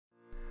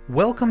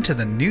Welcome to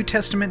the New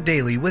Testament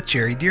Daily with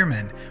Jerry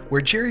Dearman,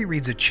 where Jerry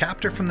reads a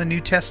chapter from the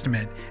New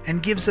Testament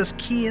and gives us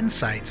key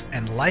insights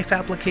and life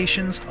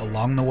applications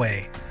along the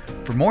way.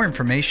 For more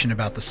information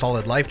about the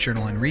Solid Life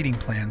Journal and reading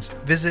plans,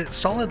 visit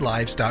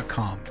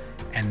solidlives.com.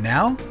 And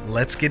now,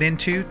 let's get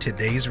into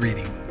today's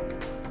reading.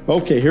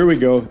 Okay, here we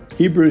go.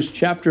 Hebrews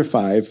chapter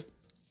 5,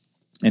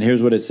 and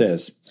here's what it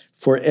says.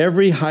 For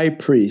every high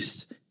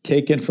priest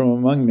taken from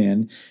among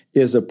men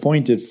is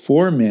appointed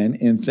for men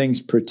in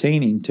things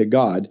pertaining to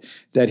God,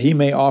 that he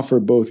may offer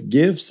both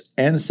gifts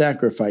and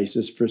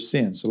sacrifices for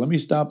sin. So let me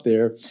stop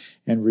there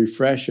and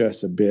refresh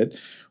us a bit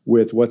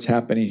with what's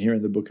happening here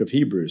in the book of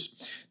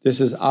Hebrews.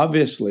 This is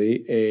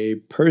obviously a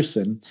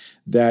person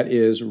that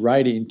is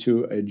writing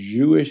to a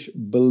Jewish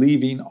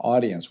believing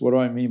audience. What do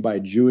I mean by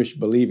Jewish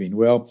believing?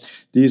 Well,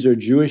 these are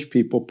Jewish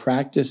people,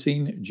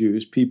 practicing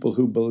Jews, people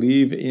who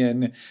believe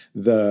in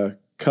the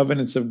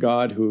covenants of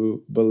God,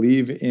 who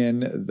believe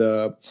in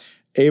the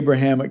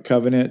Abrahamic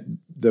covenant,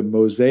 the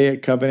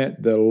Mosaic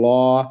covenant, the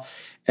law.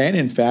 And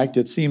in fact,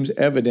 it seems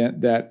evident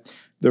that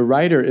the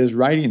writer is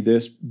writing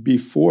this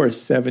before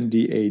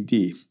 70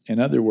 AD. In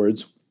other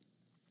words,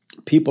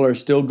 people are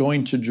still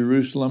going to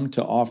Jerusalem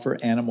to offer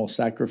animal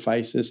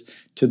sacrifices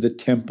to the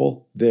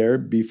temple there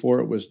before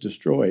it was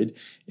destroyed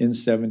in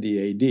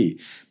 70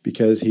 AD,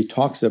 because he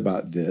talks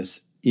about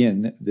this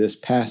in this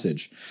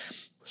passage.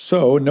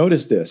 So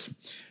notice this.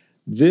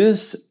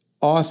 This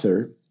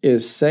author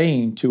is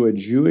saying to a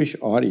Jewish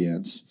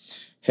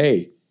audience,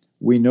 hey,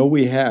 we know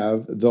we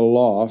have the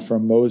law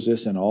from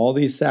Moses and all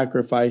these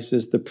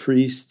sacrifices, the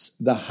priests,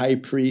 the high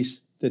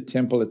priest, the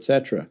temple,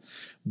 etc.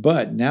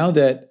 But now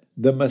that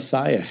the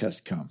Messiah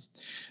has come,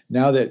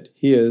 now that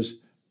he has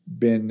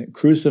been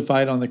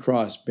crucified on the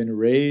cross, been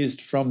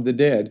raised from the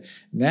dead,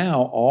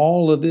 now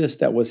all of this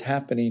that was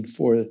happening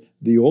for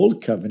the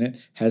old covenant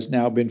has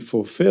now been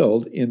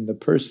fulfilled in the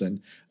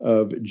person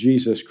of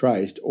Jesus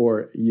Christ,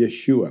 or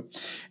Yeshua.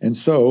 And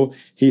so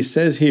he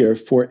says here,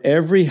 for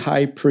every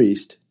high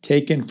priest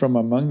taken from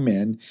among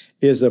men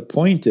is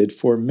appointed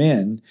for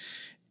men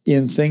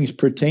in things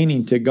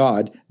pertaining to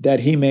God,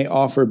 that he may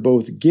offer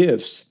both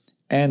gifts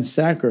and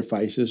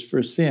sacrifices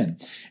for sin.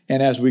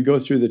 And as we go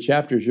through the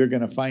chapters, you're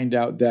going to find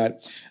out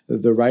that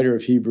the writer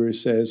of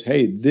Hebrews says,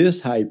 hey,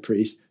 this high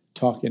priest,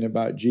 talking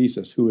about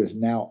Jesus, who is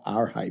now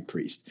our high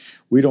priest.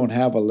 We don't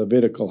have a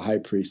Levitical high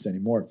priest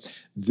anymore.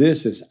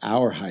 This is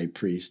our high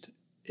priest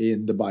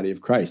in the body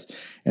of Christ.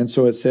 And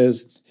so it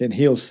says, and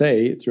he'll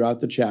say throughout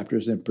the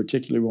chapters, and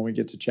particularly when we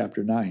get to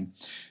chapter 9,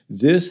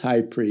 this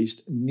high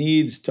priest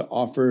needs to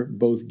offer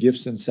both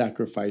gifts and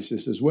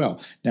sacrifices as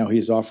well. Now,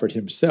 he's offered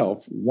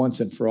himself once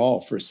and for all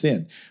for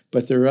sin,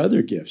 but there are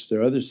other gifts, there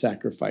are other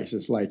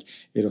sacrifices, like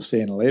it'll say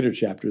in a later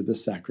chapter, the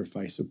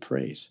sacrifice of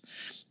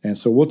praise. And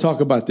so we'll talk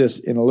about this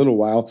in a little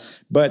while,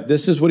 but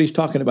this is what he's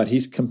talking about.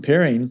 He's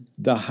comparing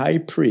the high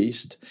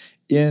priest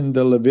in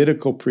the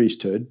Levitical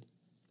priesthood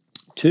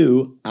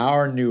to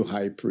our new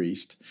high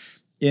priest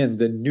in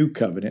the new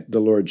covenant, the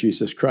Lord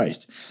Jesus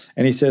Christ.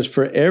 And he says,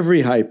 for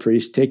every high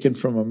priest taken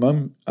from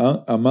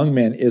among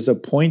men is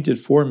appointed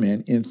for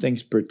men in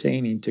things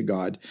pertaining to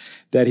God,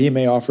 that he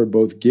may offer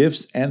both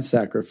gifts and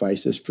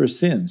sacrifices for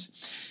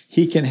sins.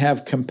 He can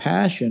have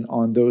compassion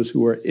on those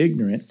who are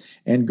ignorant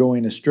and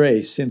going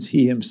astray, since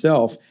he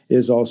himself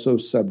is also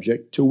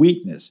subject to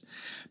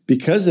weakness.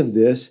 Because of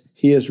this,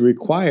 he is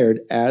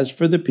required, as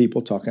for the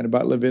people, talking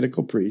about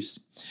Levitical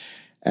priests,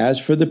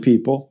 as for the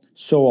people,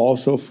 so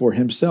also for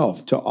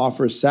himself, to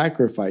offer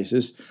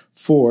sacrifices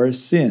for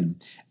sin.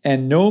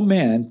 And no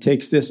man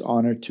takes this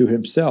honor to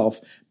himself,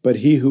 but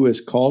he who is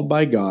called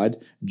by God,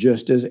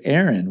 just as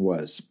Aaron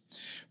was.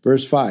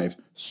 Verse 5,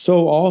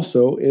 so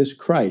also is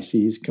Christ.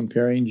 He's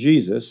comparing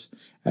Jesus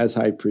as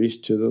high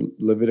priest to the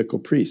Levitical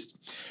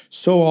priest.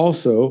 So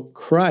also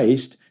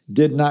Christ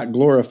did not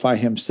glorify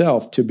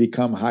himself to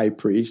become high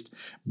priest,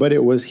 but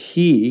it was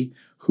he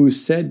who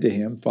said to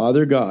him,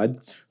 Father God,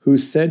 who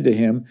said to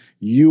him,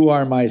 you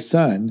are my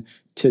son,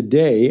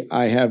 today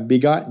I have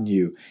begotten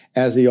you.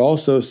 As he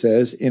also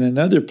says in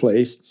another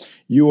place,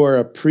 you are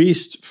a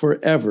priest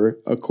forever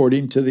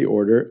according to the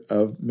order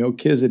of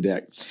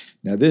Melchizedek.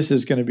 Now this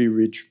is going to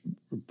be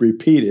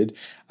repeated,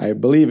 I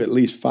believe at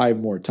least 5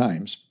 more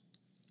times,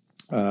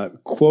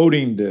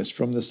 quoting this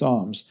from the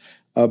Psalms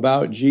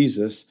about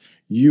Jesus.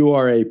 You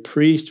are a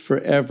priest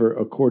forever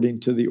according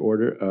to the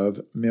order of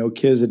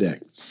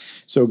Melchizedek.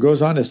 So it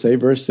goes on to say,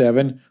 verse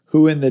 7,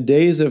 who in the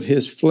days of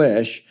his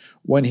flesh,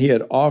 when he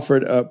had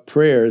offered up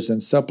prayers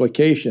and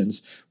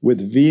supplications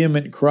with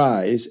vehement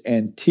cries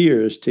and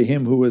tears to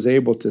him who was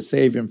able to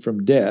save him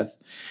from death,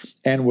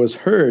 and was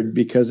heard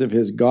because of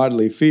his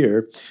godly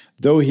fear,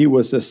 though he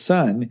was a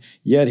son,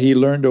 yet he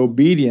learned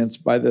obedience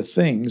by the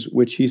things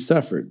which he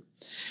suffered.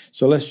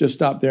 So let's just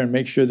stop there and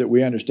make sure that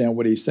we understand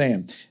what he's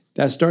saying.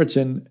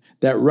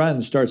 That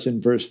run starts in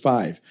verse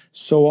 5.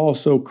 So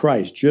also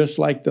Christ, just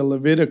like the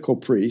Levitical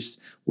priests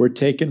were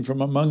taken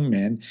from among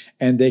men,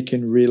 and they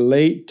can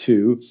relate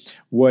to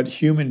what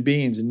human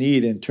beings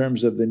need in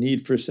terms of the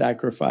need for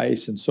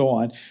sacrifice and so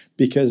on,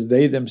 because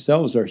they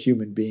themselves are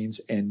human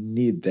beings and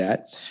need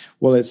that.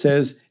 Well, it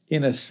says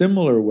In a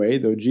similar way,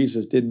 though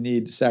Jesus didn't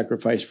need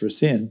sacrifice for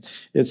sin,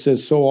 it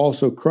says, so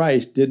also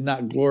Christ did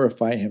not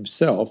glorify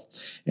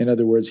himself. In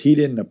other words, he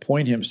didn't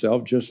appoint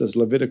himself, just as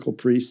Levitical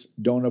priests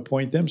don't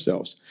appoint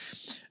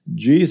themselves.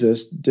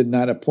 Jesus did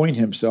not appoint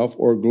himself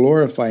or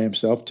glorify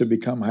himself to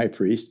become high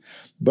priest,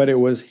 but it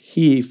was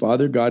he,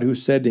 Father God, who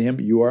said to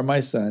him, you are my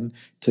son,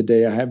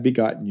 today I have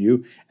begotten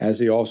you. As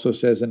he also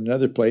says in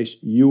another place,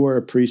 you are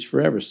a priest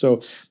forever.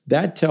 So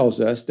that tells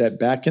us that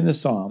back in the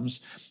Psalms,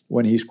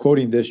 when he's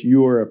quoting this,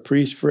 you are a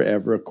priest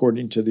forever,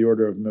 according to the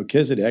order of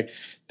Melchizedek,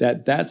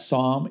 that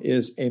psalm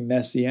is a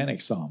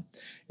messianic psalm.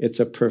 It's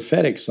a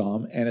prophetic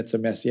psalm, and it's a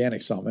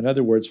messianic psalm. In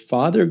other words,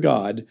 Father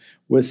God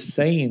was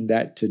saying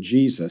that to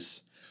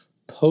Jesus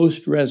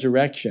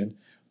post-resurrection,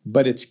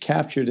 but it's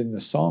captured in the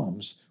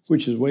Psalms,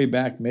 which is way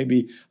back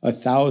maybe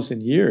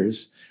 1,000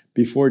 years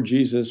before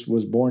Jesus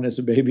was born as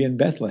a baby in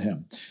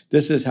Bethlehem.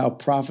 This is how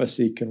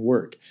prophecy can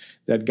work,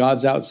 that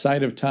God's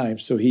outside of time,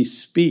 so he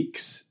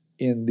speaks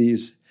in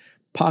these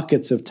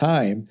pockets of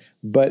time,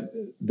 but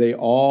they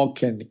all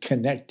can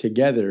connect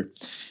together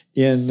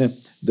in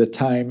the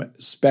time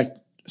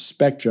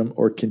spectrum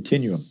or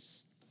continuum.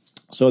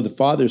 So the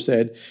Father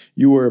said,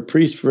 you were a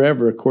priest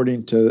forever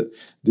according to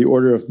the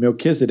order of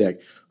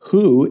Melchizedek,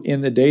 who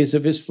in the days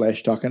of his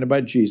flesh, talking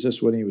about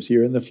Jesus when he was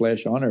here in the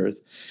flesh on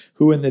earth,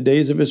 who in the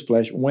days of his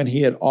flesh, when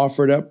he had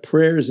offered up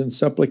prayers and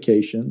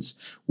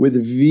supplications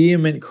with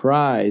vehement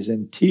cries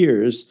and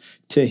tears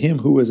to him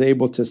who was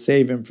able to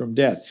save him from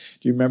death.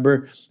 Do you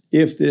remember?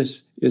 If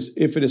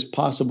it is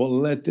possible,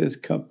 let this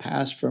cup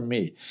pass from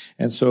me.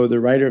 And so the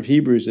writer of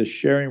Hebrews is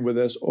sharing with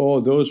us,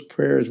 those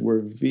prayers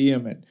were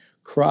vehement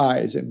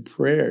cries and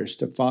prayers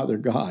to Father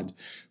God.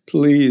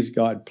 Please,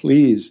 God,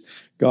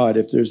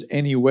 if there's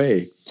any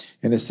way.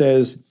 And it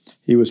says,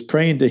 he was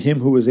praying to him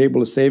who was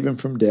able to save him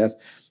from death,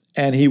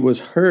 and he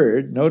was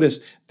heard. Notice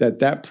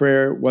that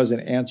prayer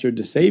wasn't answered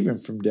to save him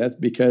from death,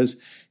 because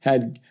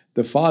had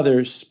the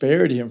Father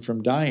spared him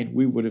from dying,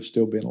 we would have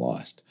still been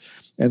lost.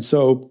 And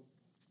so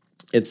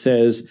it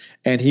says,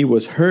 and he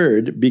was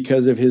heard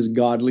because of his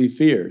godly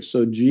fear.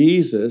 So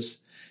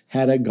Jesus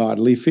had a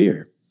godly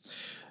fear.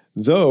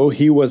 Though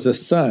he was a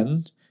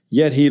son,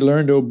 yet he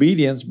learned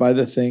obedience by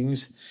the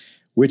things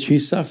which he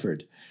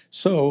suffered.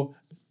 So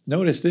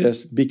notice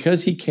this,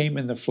 because he came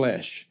in the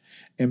flesh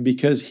and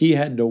because he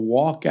had to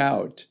walk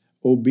out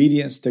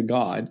obedience to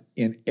God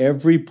in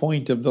every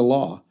point of the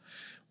law,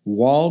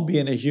 while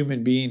being a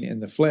human being in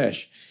the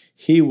flesh,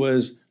 he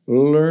was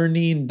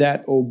learning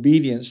that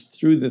obedience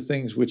through the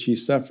things which he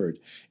suffered.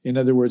 In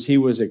other words, he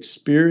was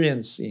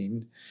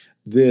experiencing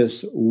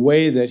this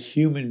way that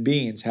human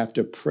beings have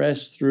to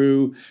press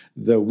through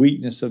the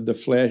weakness of the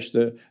flesh,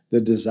 the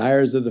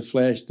desires of the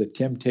flesh, the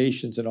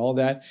temptations and all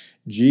that.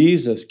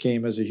 Jesus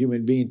came as a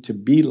human being to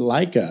be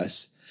like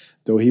us.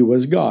 Though he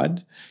was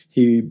God,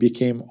 he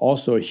became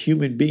also a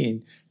human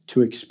being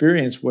to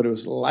experience what it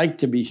was like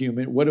to be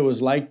human, what it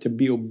was like to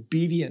be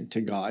obedient to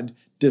God,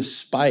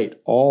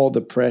 despite all the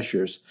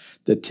pressures,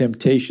 the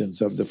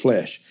temptations of the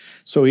flesh.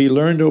 So he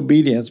learned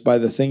obedience by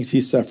the things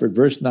he suffered.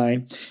 Verse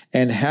 9,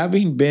 and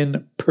having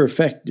been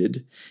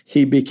perfected,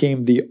 he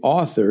became the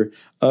author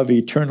of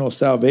eternal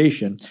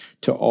salvation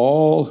to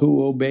all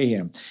who obey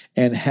him.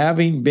 And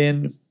having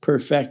been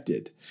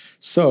perfected.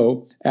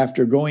 So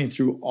after going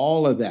through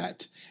all of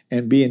that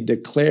and being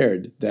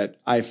declared that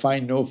I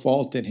find no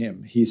fault in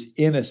him, he's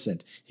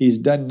innocent, he's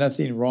done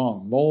nothing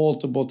wrong,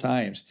 multiple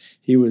times,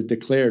 he was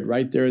declared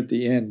right there at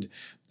the end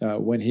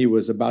when he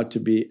was about to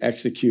be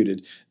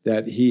executed,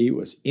 that he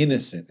was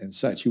innocent and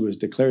such. He was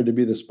declared to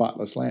be the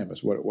spotless lamb,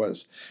 is what it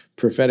was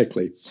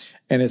prophetically.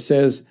 And it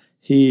says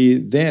he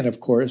then, of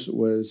course,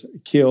 was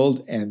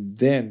killed and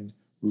then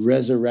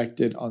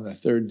resurrected on the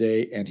third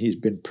day, and he's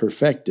been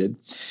perfected.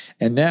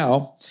 And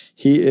now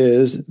he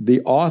is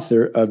the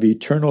author of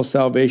eternal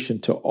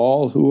salvation to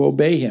all who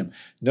obey him.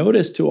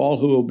 Notice, to all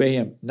who obey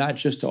him, not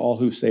just to all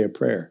who say a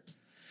prayer.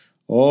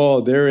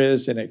 There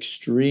is an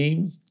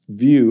extreme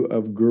view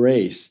of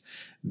grace,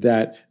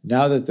 that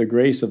now that the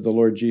grace of the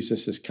Lord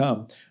Jesus has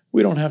come,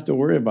 we don't have to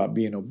worry about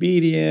being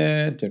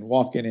obedient and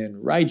walking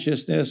in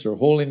righteousness or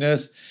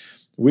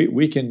holiness.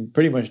 We can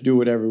pretty much do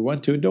whatever we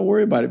want to. Don't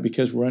worry about it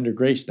because we're under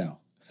grace now.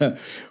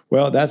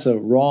 Well, that's a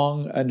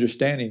wrong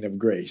understanding of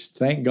grace.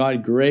 Thank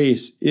God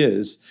grace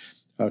is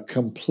a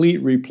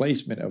complete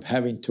replacement of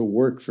having to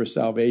work for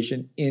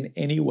salvation in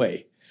any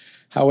way.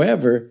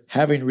 However,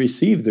 having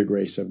received the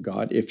grace of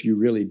God, if you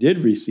really did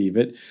receive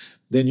it,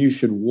 then you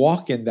should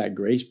walk in that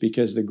grace,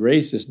 because the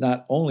grace is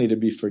not only to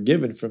be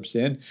forgiven from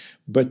sin,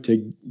 but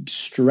to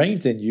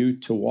strengthen you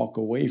to walk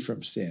away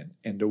from sin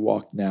and to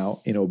walk now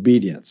in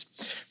obedience.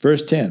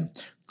 Verse 10,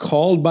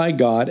 called by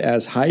God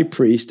as high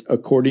priest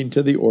according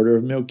to the order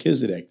of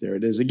Melchizedek. There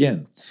it is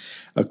again.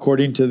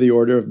 According to the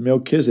order of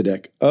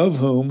Melchizedek, of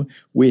whom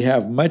we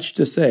have much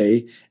to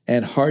say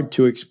and hard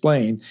to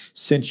explain,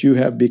 since you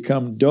have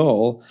become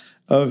dull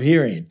of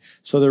hearing.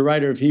 So the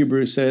writer of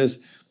Hebrews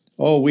says,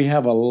 we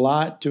have a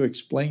lot to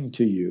explain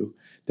to you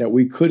that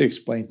we could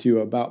explain to you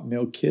about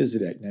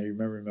Melchizedek. Now, you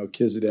remember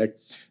Melchizedek,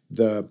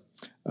 the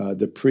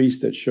the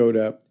priest that showed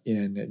up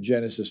in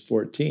Genesis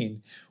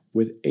 14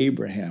 with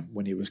Abraham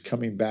when he was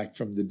coming back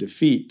from the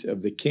defeat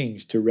of the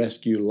kings to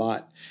rescue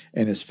Lot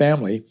and his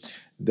family,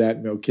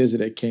 that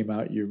Melchizedek came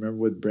out, you remember,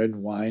 with bread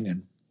and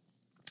wine,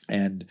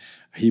 and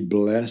he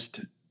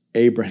blessed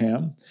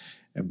Abraham.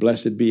 And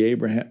blessed be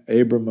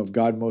Abram of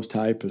God Most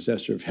High,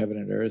 possessor of heaven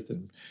and earth,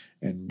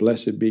 and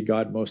blessed be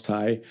God Most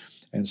High,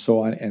 and so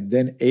on. And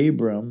then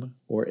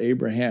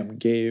Abraham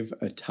gave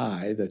a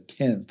tithe, a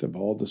tenth of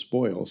all the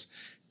spoils,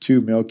 to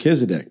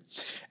Melchizedek.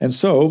 And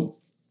so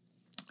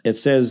it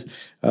says,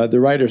 the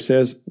writer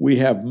says, we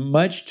have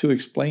much to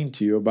explain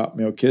to you about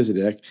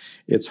Melchizedek.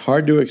 It's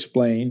hard to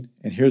explain,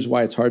 and here's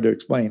why it's hard to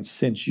explain,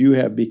 since you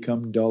have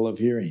become dull of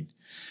hearing.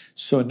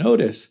 So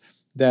notice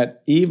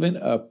that even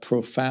a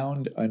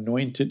profound,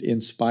 anointed,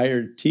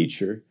 inspired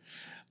teacher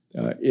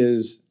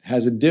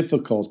has a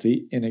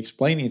difficulty in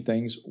explaining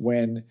things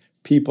when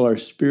people are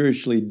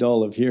spiritually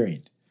dull of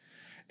hearing.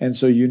 And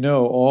so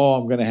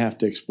I'm going to have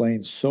to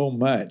explain so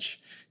much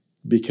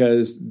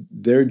because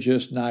they're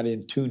just not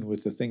in tune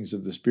with the things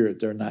of the Spirit.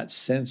 They're not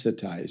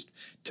sensitized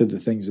to the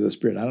things of the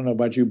Spirit. I don't know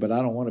about you, but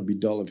I don't want to be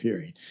dull of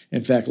hearing.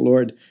 In fact,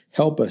 Lord,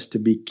 help us to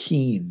be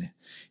keen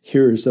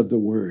hearers of the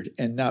word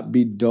and not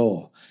be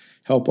dull.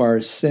 Help our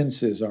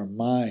senses, our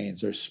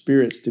minds, our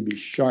spirits to be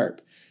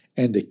sharp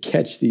and to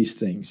catch these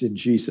things in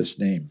Jesus'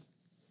 name.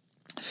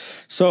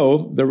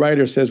 So the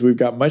writer says we've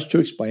got much to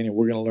explain, and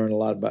we're going to learn a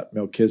lot about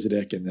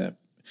Melchizedek in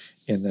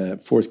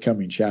the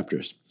forthcoming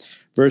chapters.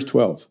 Verse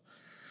 12,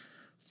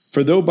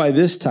 for though by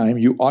this time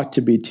you ought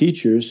to be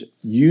teachers,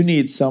 you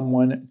need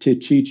someone to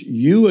teach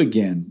you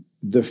again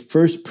the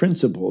first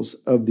principles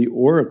of the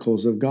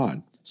oracles of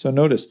God. So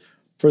notice,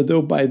 for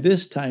though by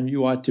this time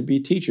you ought to be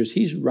teachers.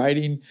 He's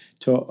writing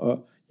to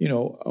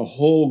a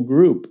whole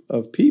group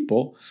of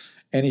people,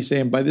 and he's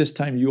saying by this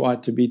time you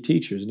ought to be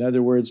teachers. In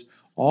other words,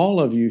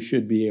 all of you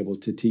should be able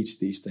to teach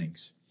these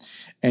things.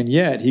 And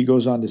yet, he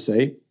goes on to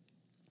say,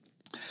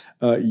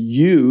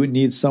 you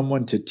need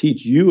someone to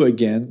teach you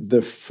again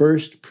the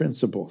first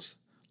principles,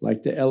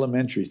 like the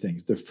elementary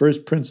things, the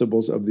first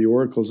principles of the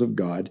oracles of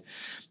God,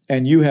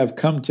 and you have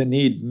come to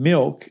need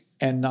milk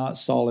and not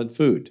solid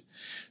food.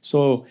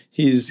 So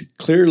he's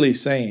clearly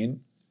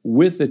saying,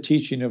 with the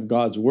teaching of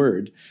God's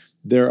word,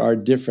 there are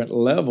different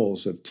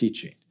levels of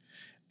teaching.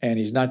 And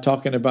he's not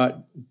talking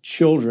about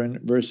children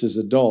versus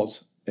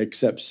adults,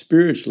 except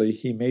spiritually,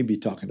 he may be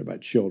talking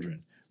about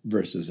children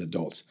versus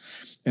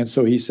adults. And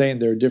so he's saying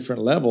there are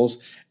different levels,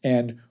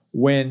 and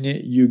when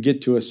you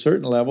get to a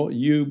certain level,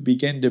 you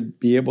begin to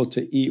be able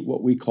to eat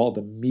what we call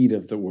the meat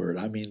of the word.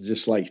 I mean,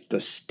 just like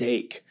the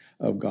steak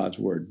of God's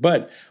word.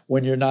 But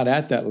when you're not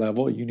at that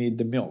level, you need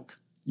the milk.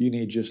 You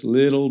need just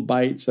little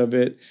bites of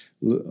it,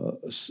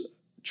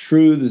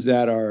 truths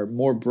that are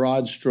more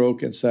broad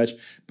stroke and such,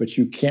 but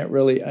you can't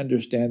really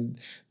understand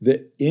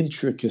the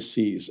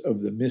intricacies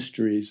of the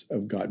mysteries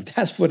of God.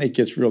 That's when it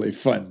gets really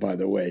fun, by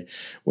the way,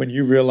 when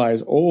you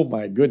realize, oh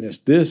my goodness,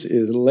 this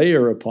is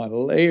layer upon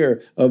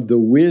layer of the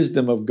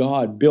wisdom of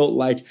God, built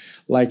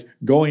like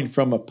going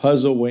from a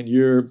puzzle when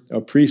you're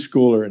a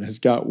preschooler and it's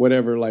got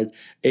whatever, like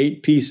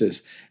 8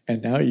 pieces,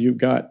 and now you've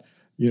got,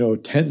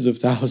 tens of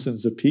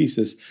thousands of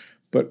pieces.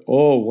 But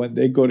when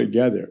they go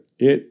together,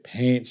 it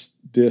paints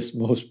this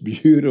most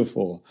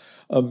beautiful,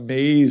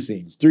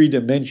 amazing,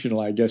 3-dimensional,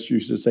 I guess you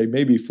should say,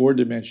 maybe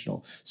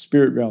 4-dimensional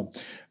spirit realm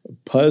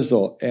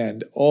puzzle.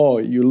 And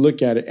you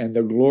look at it and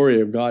the glory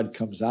of God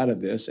comes out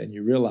of this, and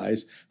you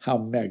realize how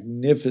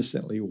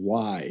magnificently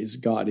wise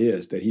God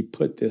is that he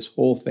put this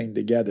whole thing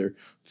together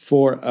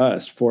for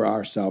us, for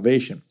our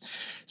salvation.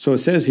 So it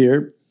says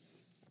here,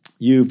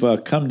 you've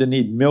come to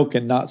need milk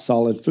and not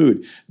solid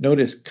food.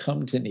 Notice,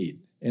 come to need.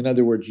 In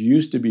other words, you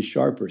used to be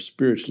sharper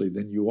spiritually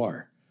than you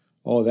are.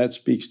 That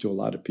speaks to a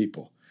lot of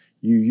people.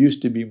 You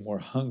used to be more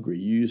hungry.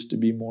 You used to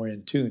be more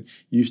in tune.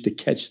 You used to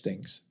catch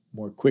things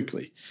more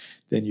quickly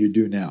than you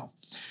do now.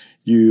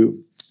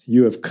 You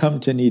have come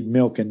to need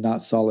milk and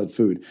not solid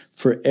food.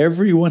 For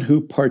everyone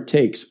who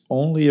partakes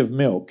only of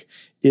milk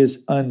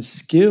is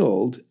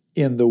unskilled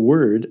in the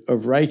word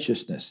of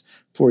righteousness,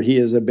 for he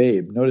is a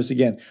babe. Notice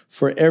again,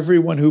 for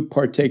everyone who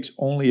partakes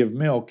only of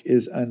milk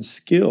is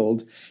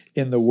unskilled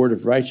in the word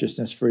of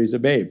righteousness, for he's a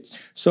babe.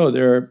 So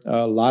there are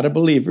a lot of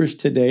believers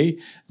today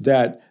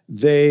that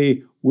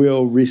they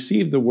will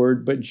receive the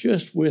word, but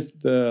just with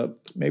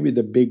maybe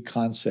the big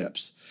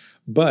concepts.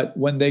 But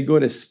when they go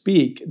to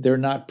speak, they're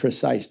not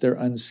precise, they're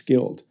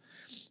unskilled.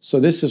 So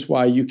this is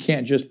why you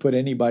can't just put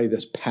anybody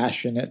that's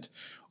passionate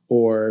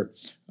or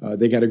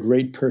they got a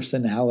great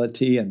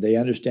personality and they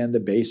understand the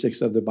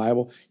basics of the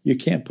Bible. You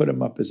can't put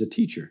them up as a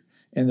teacher.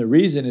 And the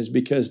reason is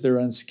because they're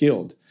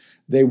unskilled.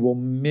 They will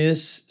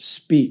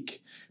misspeak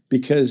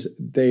because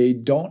they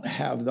don't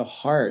have the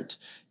heart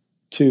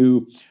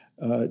to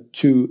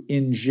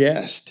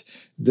ingest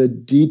the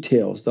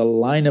details, the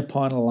line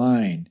upon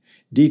line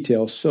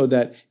details, so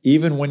that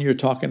even when you're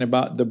talking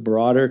about the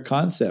broader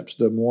concepts,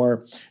 the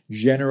more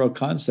general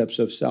concepts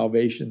of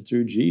salvation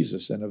through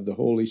Jesus and of the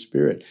Holy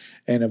Spirit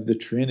and of the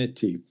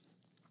Trinity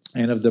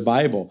and of the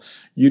Bible.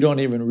 You don't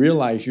even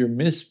realize you're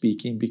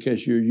misspeaking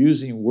because you're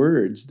using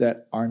words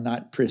that are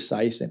not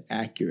precise and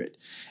accurate.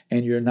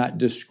 And you're not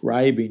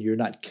describing, you're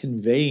not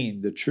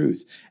conveying the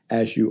truth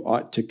as you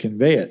ought to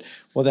convey it.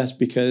 Well, that's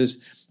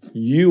because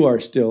you are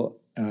still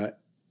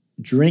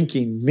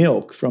drinking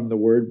milk from the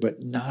word,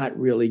 but not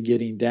really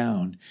getting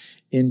down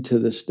into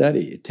the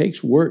study. It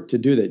takes work to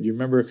do that. You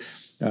remember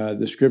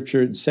the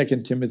scripture in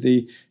 2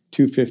 Timothy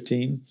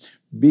 2:15?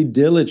 Be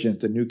diligent,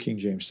 the New King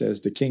James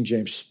says. The King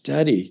James,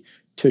 study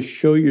to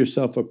show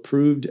yourself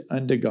approved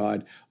unto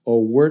God, a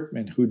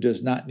workman who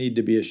does not need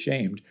to be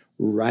ashamed,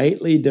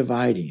 rightly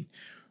dividing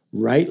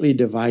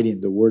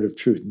the word of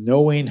truth,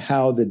 knowing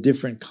how the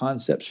different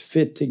concepts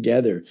fit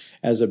together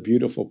as a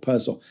beautiful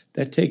puzzle.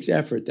 That takes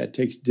effort. That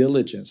takes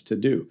diligence to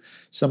do.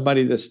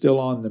 Somebody that's still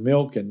on the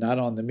milk and not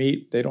on the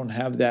meat, they don't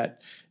have that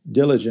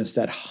diligence,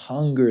 that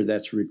hunger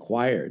that's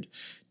required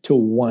to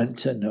want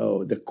to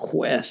know, the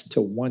quest to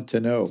want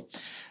to know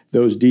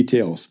those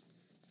details.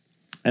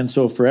 And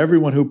so for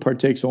everyone who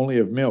partakes only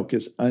of milk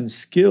is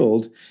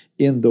unskilled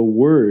in the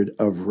word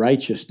of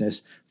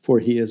righteousness, for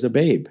he is a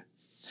babe.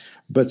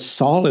 But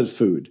solid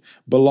food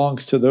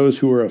belongs to those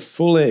who are of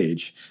full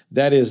age,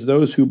 that is,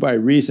 those who by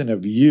reason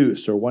of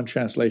use, or one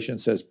translation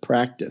says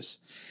practice,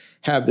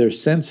 have their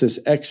senses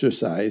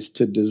exercised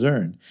to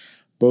discern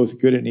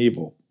both good and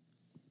evil.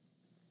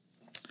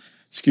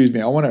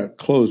 I want to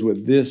close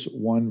with this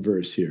one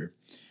verse here.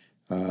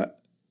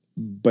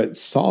 But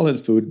solid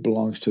food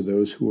belongs to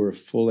those who are of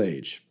full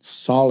age.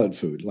 Solid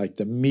food, like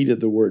the meat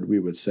of the word, we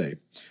would say,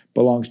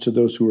 belongs to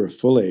those who are of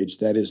full age.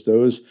 That is,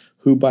 those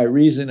who by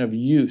reason of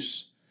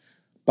use.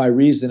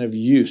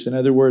 In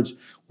other words,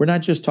 we're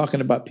not just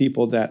talking about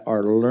people that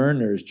are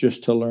learners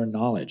just to learn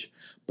knowledge.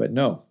 But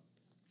no,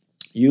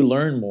 you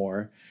learn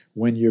more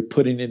when you're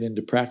putting it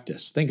into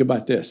practice. Think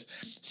about this.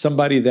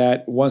 Somebody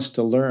that wants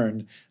to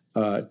learn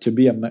to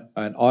be an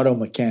auto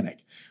mechanic.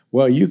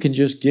 Well, you can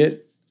just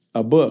get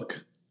a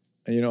book,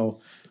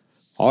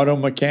 auto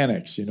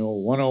mechanics,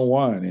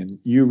 101, and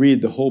you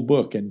read the whole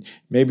book. And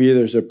maybe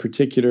there's a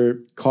particular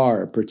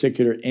car, a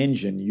particular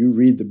engine you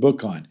read the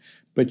book on.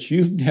 But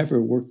you've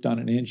never worked on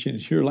an engine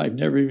in your life,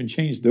 never even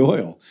changed the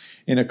oil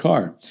in a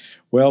car.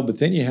 Well, but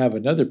then you have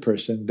another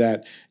person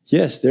that,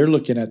 yes, they're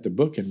looking at the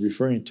book and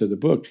referring to the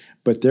book,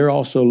 but they're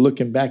also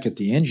looking back at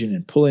the engine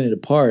and pulling it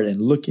apart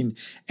and looking,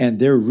 and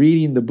they're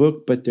reading the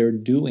book, but they're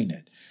doing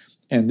it.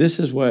 And this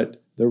is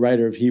what the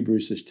writer of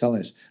Hebrews is telling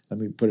us. Let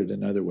me put it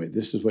another way.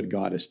 This is what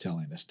God is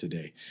telling us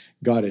today.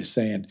 God is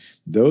saying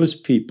those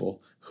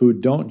people who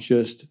don't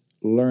just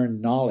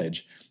learn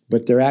knowledge,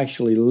 but they're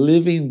actually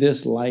living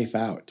this life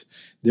out.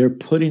 They're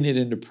putting it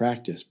into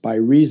practice. By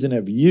reason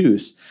of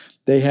use,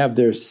 they have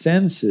their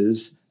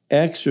senses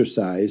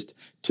exercised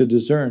to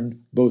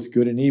discern both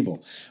good and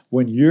evil.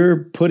 When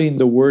you're putting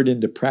the word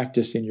into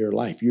practice in your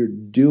life, you're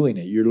doing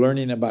it. You're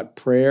learning about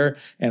prayer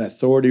and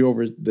authority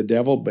over the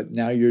devil, but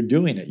now you're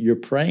doing it. You're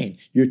praying.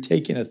 You're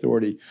taking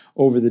authority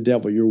over the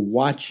devil. You're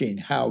watching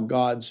how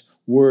God's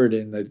word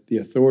and the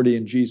authority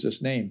in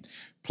Jesus' name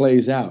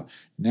plays out.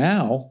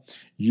 Now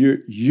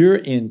you're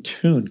in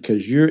tune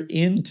because you're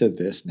into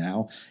this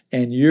now,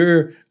 and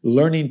you're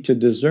learning to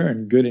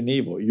discern good and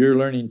evil. You're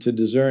learning to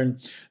discern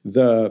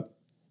the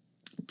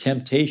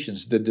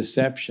temptations, the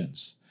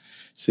deceptions.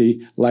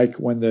 See, like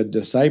when the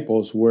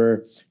disciples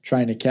were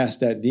trying to cast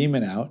that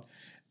demon out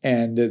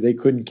and they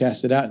couldn't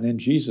cast it out, and then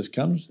Jesus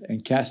comes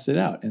and casts it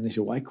out. And they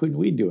said, why couldn't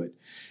we do it?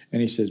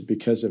 And he says,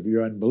 because of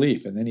your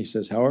unbelief. And then he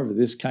says, however,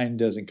 this kind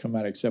doesn't come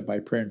out except by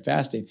prayer and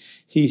fasting.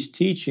 He's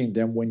teaching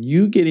them, when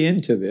you get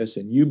into this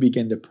and you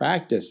begin to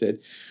practice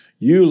it,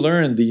 you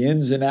learn the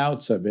ins and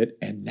outs of it,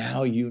 and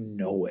now you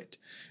know it.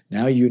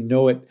 Now you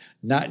know it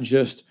not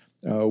just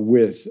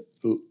with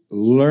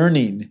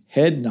learning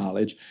head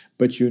knowledge,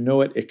 but you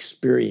know it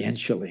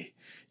experientially.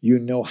 You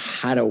know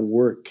how to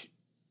work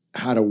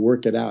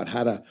it out,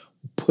 how to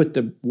put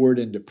the word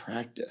into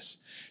practice.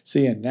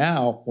 See, and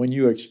now when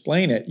you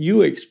explain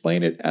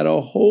it at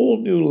a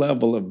whole new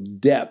level of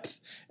depth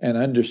and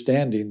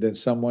understanding than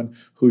someone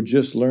who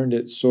just learned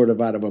it sort of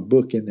out of a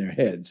book in their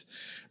heads,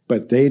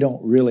 but they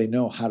don't really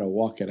know how to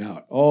walk it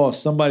out. Oh,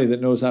 somebody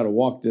that knows how to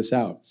walk this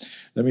out.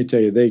 Let me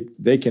tell you,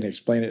 they can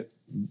explain it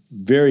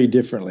very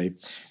differently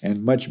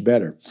and much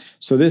better.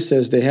 So this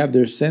says they have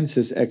their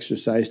senses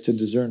exercised to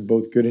discern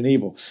both good and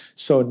evil.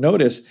 So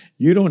notice,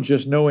 you don't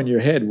just know in your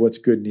head what's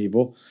good and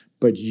evil,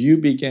 but you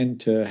begin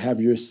to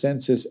have your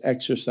senses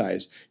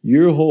exercised.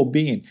 Your whole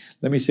being,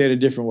 let me say it a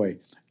different way.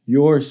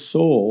 Your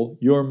soul,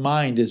 your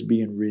mind is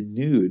being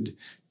renewed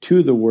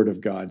to the Word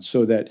of God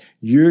so that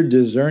you're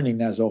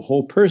discerning as a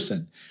whole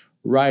person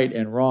right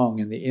and wrong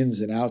and the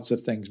ins and outs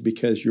of things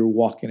because you're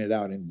walking it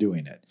out and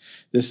doing it.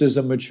 This is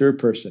a mature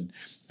person.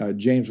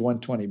 James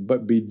 1:20,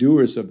 but be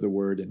doers of the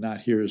word and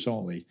not hearers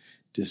only,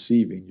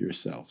 deceiving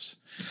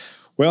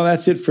yourselves. Well,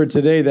 that's it for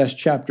today. That's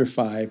chapter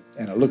 5,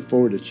 and I look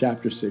forward to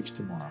chapter 6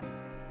 tomorrow.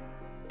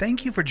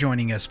 Thank you for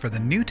joining us for the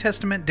New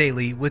Testament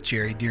Daily with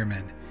Jerry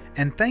Dearman.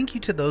 And thank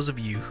you to those of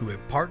you who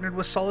have partnered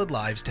with Solid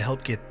Lives to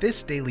help get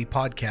this daily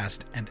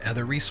podcast and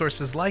other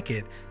resources like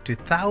it to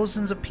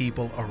thousands of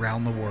people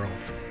around the world.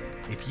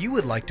 If you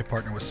would like to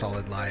partner with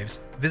Solid Lives,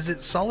 visit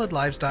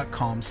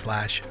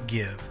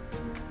solidlives.com/give.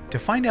 To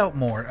find out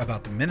more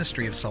about the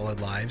ministry of Solid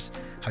Lives,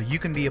 how you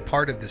can be a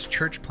part of this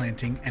church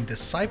planting and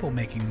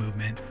disciple-making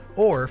movement,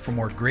 or for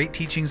more great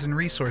teachings and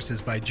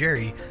resources by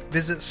Jerry,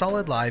 visit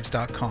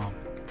solidlives.com.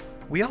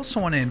 We also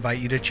want to invite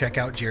you to check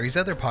out Jerry's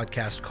other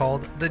podcast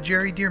called The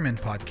Jerry Dirmann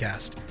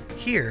Podcast.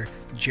 Here,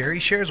 Jerry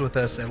shares with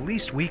us at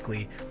least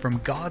weekly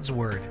from God's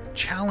Word,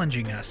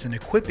 challenging us and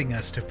equipping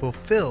us to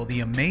fulfill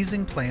the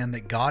amazing plan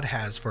that God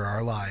has for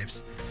our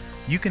lives.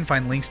 You can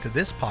find links to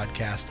this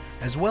podcast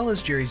as well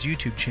as Jerry's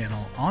YouTube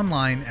channel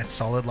online at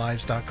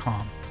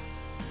solidlives.com.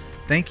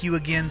 Thank you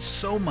again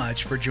so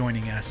much for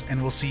joining us, and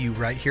we'll see you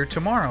right here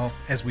tomorrow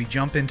as we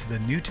jump into the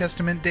New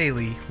Testament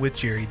Daily with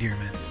Jerry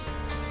Dirmann.